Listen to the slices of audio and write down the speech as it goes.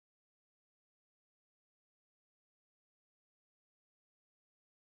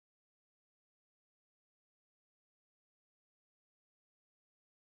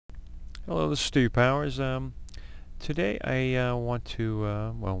Hello, this is Steve Powers. Today I want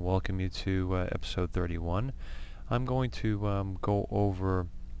to welcome you to episode 31. I'm going to go over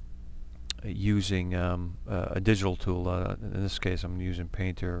using a digital tool. In this case, I'm using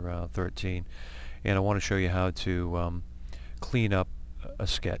Painter 13, and I want to show you how to clean up a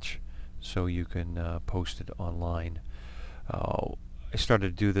sketch so you can post it online. I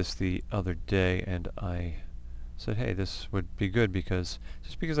started to do this the other day, and I said, hey, this would be good because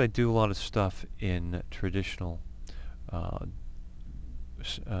I do a lot of stuff in traditional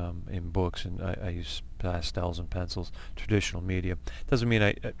in books, and I use pastels and pencils, traditional media. Doesn't mean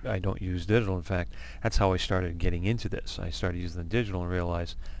I don't use digital. In fact, that's how I started getting into this. I started using the digital and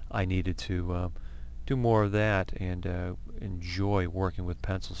realized I needed to do more of that and enjoy working with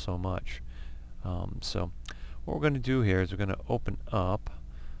pencil so much. So what we're going to do here is we're going to open up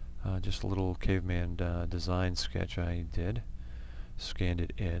just a little caveman design sketch I did, scanned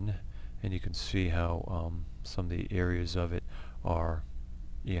it in, and you can see how some of the areas of it are,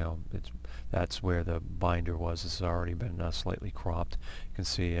 that's where the binder was. This has already been slightly cropped. You can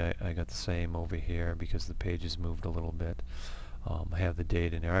see I got the same over here because the pages moved a little bit. I have the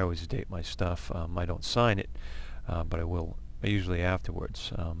date in there. I always date my stuff. I don't sign it, but I will usually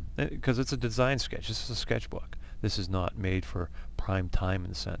afterwards, because it's a design sketch. This is a sketchbook. This is not made for prime time in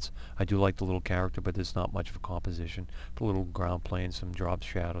the sense. I do like the little character, but there's not much of a composition. The little ground plane, some drop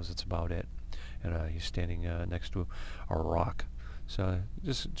shadows, that's about it. And he's standing next to a rock. So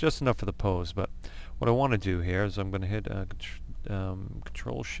just enough for the pose. But what I want to do here is I'm going to hit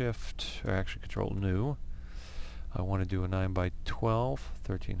Control Shift, or actually Control New. I want to do a 9 by 12,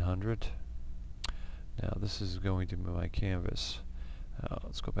 1300. Now this is going to be my canvas.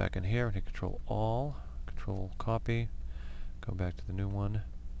 Let's go back in here and hit Control All, Control Copy, go back to the new one,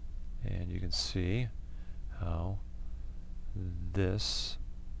 and you can see how this,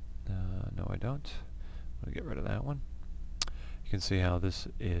 no I don't, I'm going to get rid of that one. You can see how this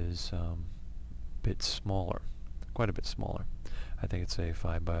is a bit smaller, quite a bit smaller. I think it's a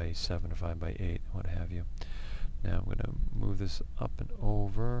 5 by 7 or 5 by 8, what have you. Now I'm going to move this up and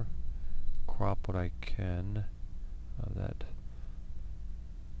over, crop what I can of that.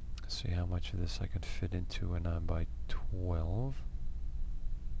 See how much of this I can fit into a 9 by 12.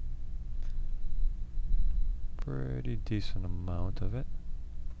 Pretty decent amount of it.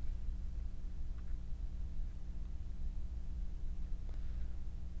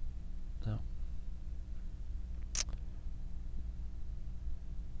 Now,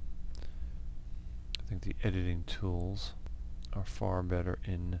 I think the editing tools are far better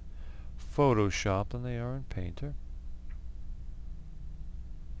in Photoshop than they are in Painter.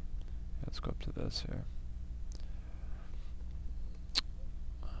 Let's go up to this here.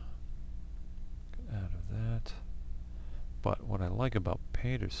 Get out of that. But what I like about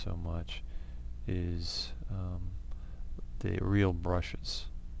Painter so much is the real brushes.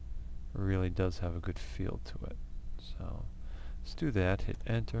 It really does have a good feel to it. So let's do that. Hit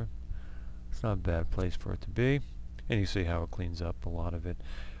Enter. It's not a bad place for it to be. And you see how it cleans up a lot of it.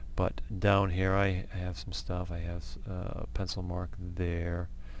 But down here I have some stuff. I have a pencil mark there.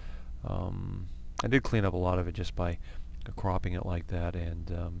 I did clean up a lot of it just by cropping it like that,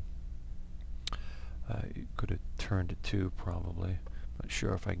 and I could have turned it too, probably. Not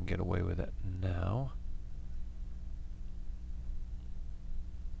sure if I can get away with it now.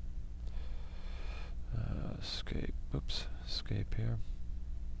 Escape. Oops. Escape here.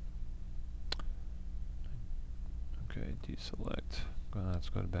 Okay. Deselect. Let's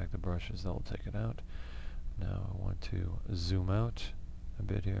go back to brushes. That'll take it out. Now I want to zoom out a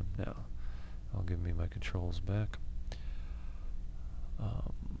bit here. Now I'll give me my controls back.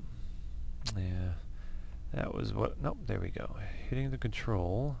 Yeah, that was what, nope, there we go. Hitting the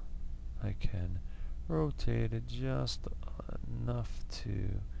control, I can rotate it just enough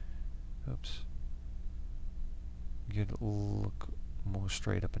to, oops, get it look more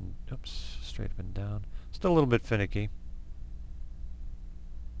straight up and, oops, straight up and down. Still a little bit finicky.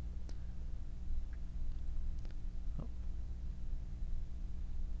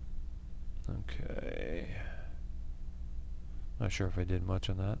 Okay. Not sure if I did much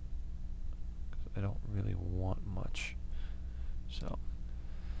on that, 'cause I don't really want much. So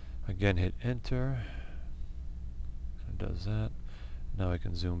again, hit Enter. It does that. Now I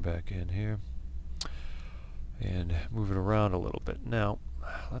can zoom back in here and move it around a little bit. Now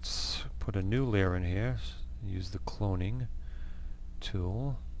let's put a new layer in here. Use the cloning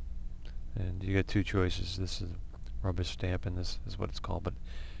tool, and you get two choices. This is rubber stamp, and this is what it's called, but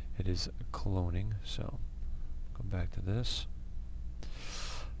it is cloning. So go back to this.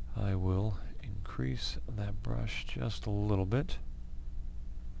 I will increase that brush just a little bit.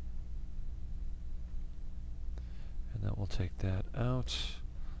 And then we'll take that out.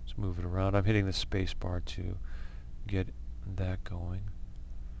 Let's move it around. I'm hitting the space bar to get that going.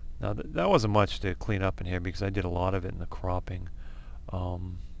 Now that wasn't much to clean up in here because I did a lot of it in the cropping.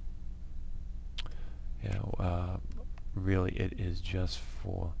 Really it is just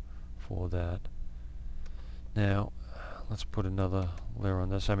for that. Now let's put another layer on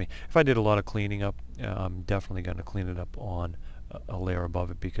this. I mean, if I did a lot of cleaning up, I'm definitely going to clean it up on a layer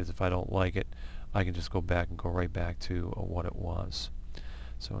above it, because if I don't like it, I can just go back and go right back to what it was.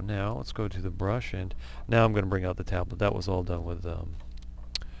 So now let's go to the brush, and now I'm going to bring out the tablet. That was all done with a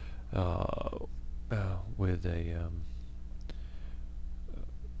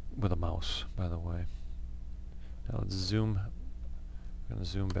mouse, by the way. Now let's zoom. I'm going to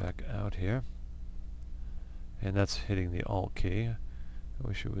zoom back out here, and that's hitting the Alt key. I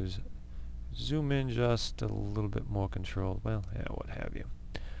wish it was zoom in just a little bit more controlled. Well, yeah, what have you.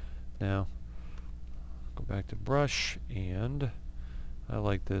 Now go back to brush, and I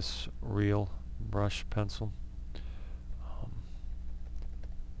like this real brush pencil.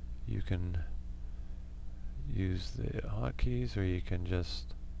 You can use the hotkeys, or you can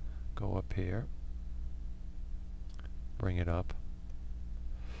just go up here, bring it up,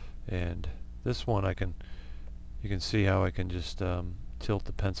 and this one you can see how I can just tilt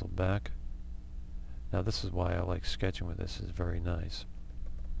the pencil back. Now this is why I like sketching with this. It's very nice.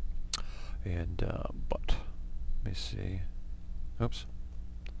 And but let me see. Oops.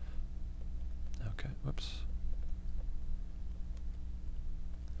 Okay. Whoops.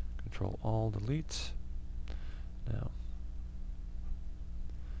 Control Alt Delete. Now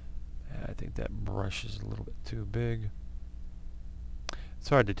I think that brush is a little bit too big. It's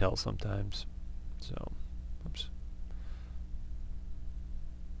hard to tell sometimes. So, oops.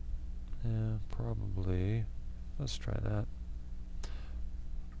 Yeah, probably. Let's try that.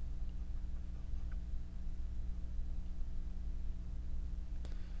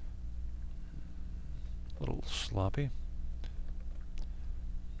 A little sloppy.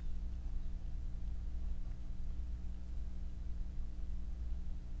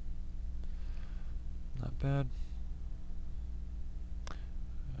 Not bad.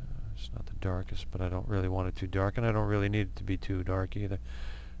 It's not the darkest, but I don't really want it too dark, and I don't really need it to be too dark either,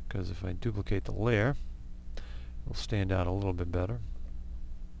 because if I duplicate the layer, it'll stand out a little bit better.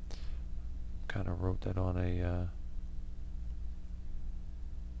 Kind of wrote that on a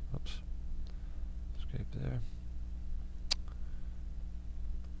oops, escape there.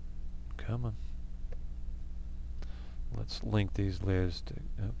 Come on. Let's link these layers to,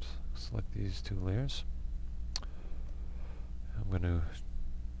 oops, select these two layers. I'm going to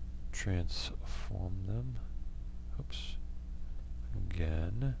transform them. Oops.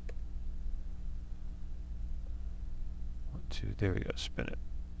 Again. 1, 2, there we go. Spin it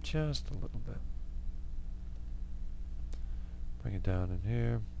just a little bit. Bring it down in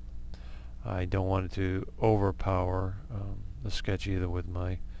here. I don't want it to overpower the sketch either with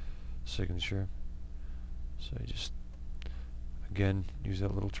my signature. So I just, again, use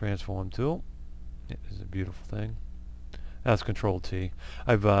that little transform tool. It is a beautiful thing. That's Control T.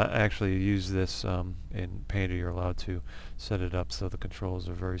 I've actually used this in Painter. You're allowed to set it up so the controls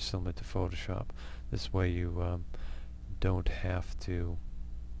are very similar to Photoshop. This way you don't have to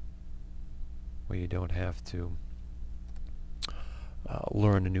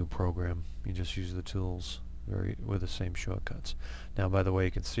learn a new program. You just use the tools with the same shortcuts. Now, by the way,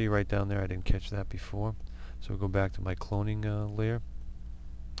 you can see right down there, I didn't catch that before. So we'll go back to my cloning layer.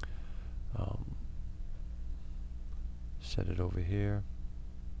 Set it over here.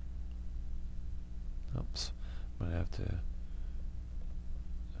 Oops. I'm going to have to...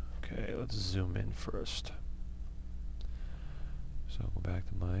 Okay, let's zoom in first. So I'll go back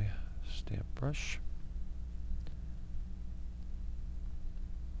to my stamp brush.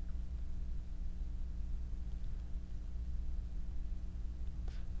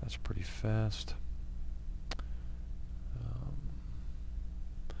 That's pretty fast.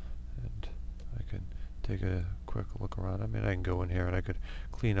 And I can take a quick look around. I mean, I can go in here and I could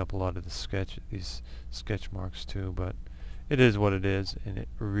clean up a lot of these sketch marks too, but it is what it is, and it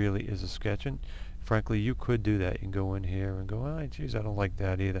really is a sketch. And frankly, you could do that. You can go in here and go, oh, geez, I don't like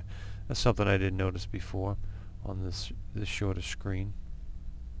that either. That's something I didn't notice before on this shorter screen.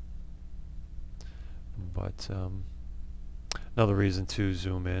 But another reason to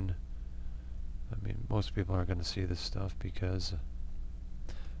zoom in. I mean, most people aren't going to see this stuff because,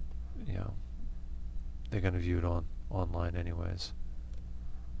 you know, they're going to view it online anyways.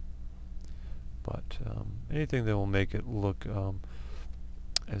 But anything that will make it look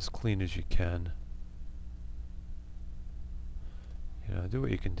as clean as you can, you know, do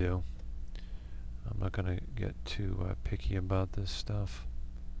what you can do. I'm not going to get too picky about this stuff.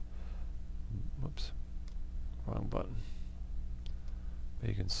 Whoops, wrong button. But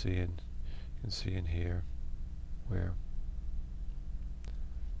you can see in here where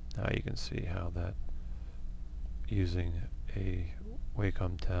now you can see how that using a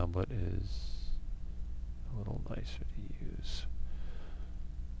Wacom tablet is a little nicer to use.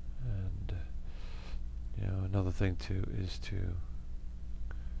 And another thing too is to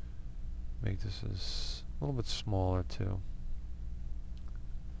make this as a little bit smaller too,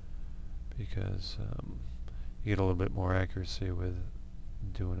 because you get a little bit more accuracy with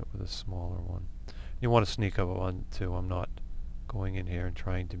doing it with a smaller one. You want to sneak up on too. I'm not going in here and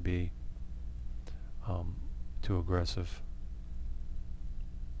trying to be too aggressive.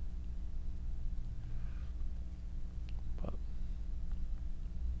 But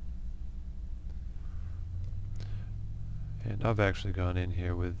and I've actually gone in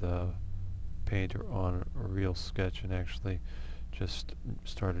here with Painter on a real sketch and actually just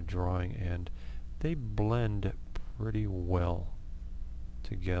started drawing, and they blend pretty well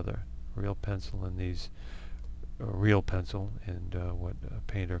together. Real pencil and these real pencil and what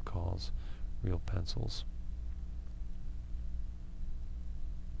Painter calls real pencils.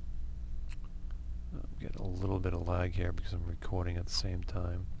 I'm getting a little bit of lag here because I'm recording at the same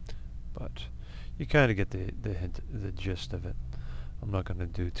time, but you kind of get the gist of it. I'm not going to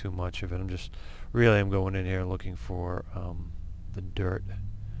do too much of it. I'm going in here looking for the dirt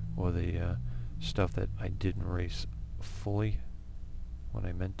or the stuff that I didn't erase fully when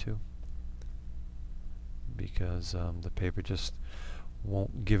I meant to, because the paper just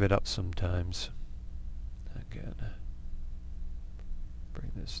won't give it up sometimes. Again,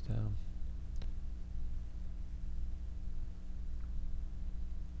 bring this down.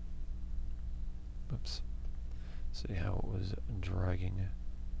 Oops. See how it was dragging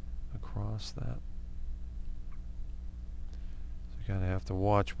across that. So you kind of have to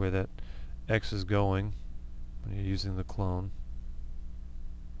watch where that X is going when you're using the clone.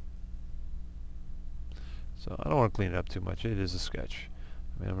 So I don't want to clean it up too much. It is a sketch.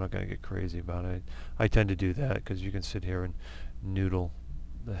 I mean, I'm not going to get crazy about it. I tend to do that because you can sit here and noodle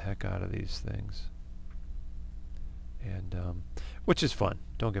the heck out of these things, and which is fun.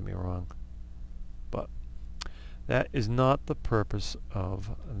 Don't get me wrong, but that is not the purpose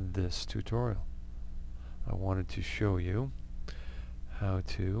of this tutorial. I wanted to show you how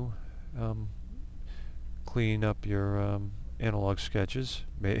to clean up your analog sketches,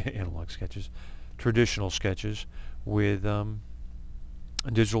 traditional sketches with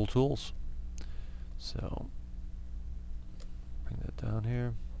digital tools. So bring that down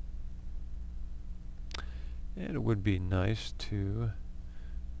here, and it would be nice to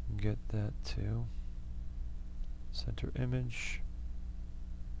get that to center image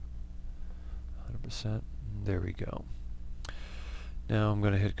 100%. There we go. Now I'm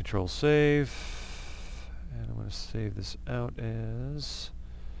going to hit Control Save, and I'm going to save this out as,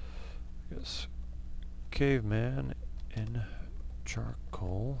 I guess, Caveman in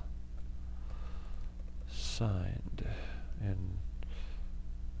charcoal, signed. And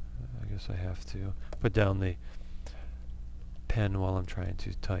I guess I have to put down the pen while I'm trying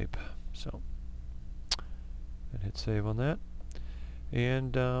to type. So, and hit save on that,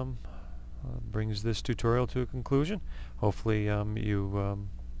 and brings this tutorial to a conclusion. Hopefully you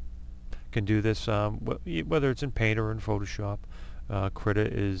can do this whether it's in Painter or in Photoshop. Krita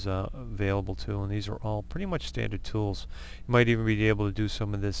is available too, and these are all pretty much standard tools. You might even be able to do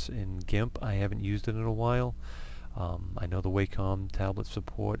some of this in GIMP. I haven't used it in a while. I know the Wacom tablet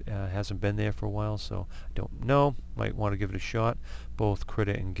support hasn't been there for a while, so I don't know. Might want to give it a shot. Both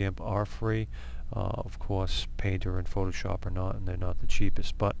Krita and GIMP are free. Of course, Painter and Photoshop are not, and they're not the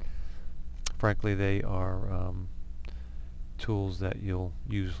cheapest, but frankly they are tools that you'll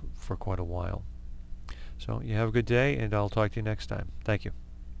use for quite a while. So you have a good day, and I'll talk to you next time. Thank you.